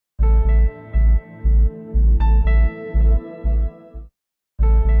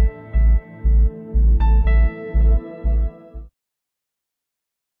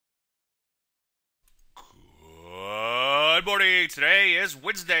week. Today is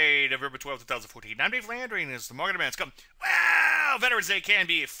Wednesday, November 12th, 2014. I'm Dave Landry, and it's the Market Demands. Come, well, Veterans Day can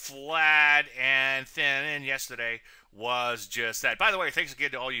be flat and thin, and yesterday was just that. By the way, thanks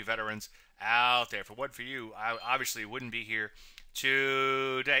again to all you veterans out there. If it wasn't for you, I obviously wouldn't be here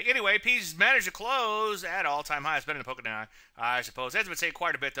today. Anyway, P's managed to close at all-time highs. Better than the poking eye, I suppose. As been saying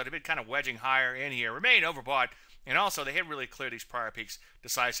quite a bit, though. They've been kind of wedging higher in here. Remain overbought. And also, they haven't really cleared these prior peaks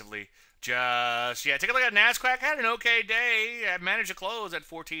decisively just yet. Take a look at NASDAQ. Had an okay day. Managed to close at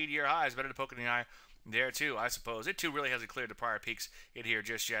 14-year highs. Better to poke in the eye there, too, I suppose. It, too, really hasn't cleared the prior peaks in here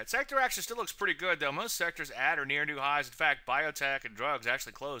just yet. Sector action still looks pretty good, though. Most sectors at or near new highs. In fact, biotech and drugs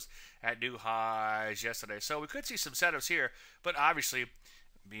actually closed at new highs yesterday. So we could see some setups here. But obviously,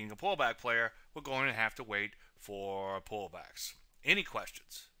 being a pullback player, we're going to have to wait for pullbacks. Any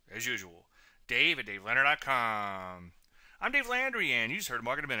questions? As usual, Dave at DaveLandry.com. I'm Dave Landry, and you just heard a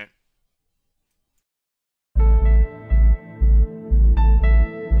Market a Minute.